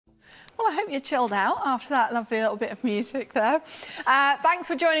I hope you're chilled out after that lovely little bit of music there. Thanks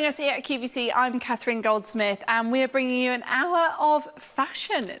for joining us here at QVC. I'm Kathryn Goldsmith, and we're bringing you an hour of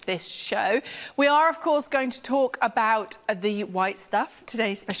fashion this show. We are, of course, going to talk about the white stuff,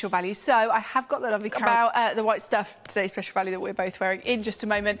 today's special value. So I have got the lovely about the white stuff, today's special value that we're both wearing in just a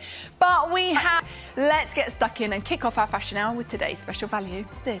moment. But we have, let's get stuck in and kick off our fashion hour with today's special value.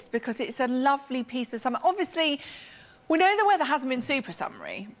 This, because it's a lovely piece of summer. Obviously, we know the weather hasn't been super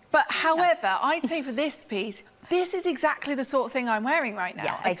summery, but however, I'd say for this piece, this is exactly the sort of thing I'm wearing right now.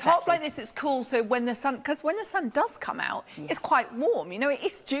 Yeah, exactly. A top like this is cool, so when the sun, because when the sun does come out, it's quite warm, you know,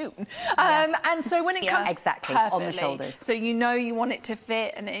 it's June. And so when it comes exactly perfectly, on the shoulders. So you know you want it to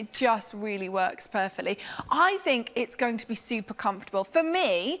fit, and it just really works perfectly. I think it's going to be super comfortable. For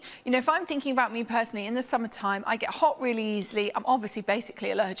me, you know, if I'm thinking about me personally, in the summertime, I get hot really easily. I'm obviously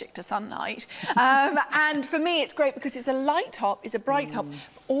basically allergic to sunlight. And for me, it's great because it's a light top, it's a bright top.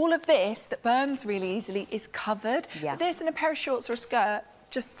 All of this that burns really easily is covered. This and a pair of shorts or a skirt,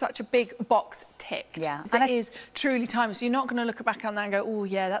 just such a big box ticked. That is truly timeless. So you're not going to look back on that and go, oh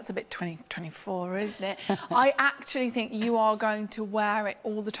yeah, that's a bit 2024, isn't it? I actually think you are going to wear it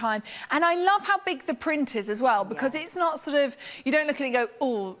all the time. And I love how big the print is as well, because it's not sort of, you don't look at it and go,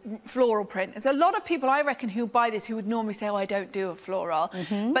 oh, floral print. There's a lot of people, I reckon, who buy this who would normally say, oh, I don't do a floral.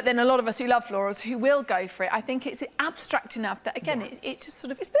 But then a lot of us who love florals who will go for it. I think it's abstract enough that, again, it just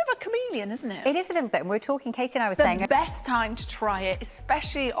sort of, it's a bit of a chameleon, isn't it? It is a little bit. And we're talking, Katie and I were the saying... the best time to try it,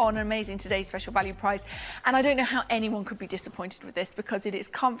 especially on an amazing Today's Special Value price. And I don't know how anyone could be disappointed with this, because it is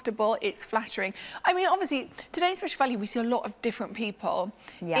comfortable, it's flattering. I mean, obviously, Today's Special Value, we see a lot of different people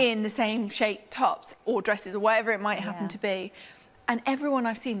in the same shape tops or dresses or whatever it might happen to be. And everyone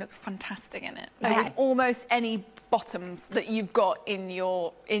I've seen looks fantastic in it. With almost any bottoms that you've got in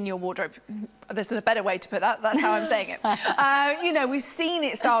your wardrobe. There's a better way to put that. That's how I'm saying it. You know, we've seen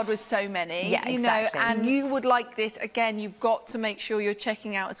it styled with so many. You know, and you would like this. Again, you've got to make sure you're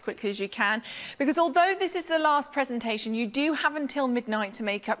checking out as quickly as you can, because although this is the last presentation, you do have until midnight to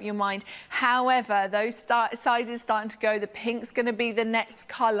make up your mind. However, those sizes starting to go. The pink's going to be the next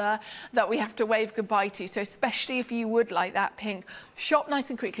colour that we have to wave goodbye to. So especially if you would like that pink, shop nice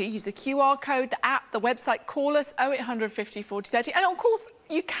and quickly. Use the QR code, the app, the website. Call us 0800 50 40 30. And of course,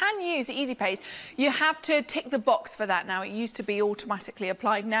 you can use Easy Pays. You have to tick the box for that now. It used to be automatically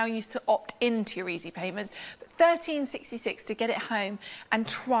applied. Now you used to opt into your easy payments. But $13.66 to get it home and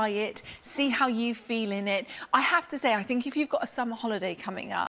try it, see how you feel in it. I have to say, I think if you've got a summer holiday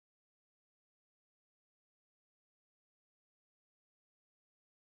coming up,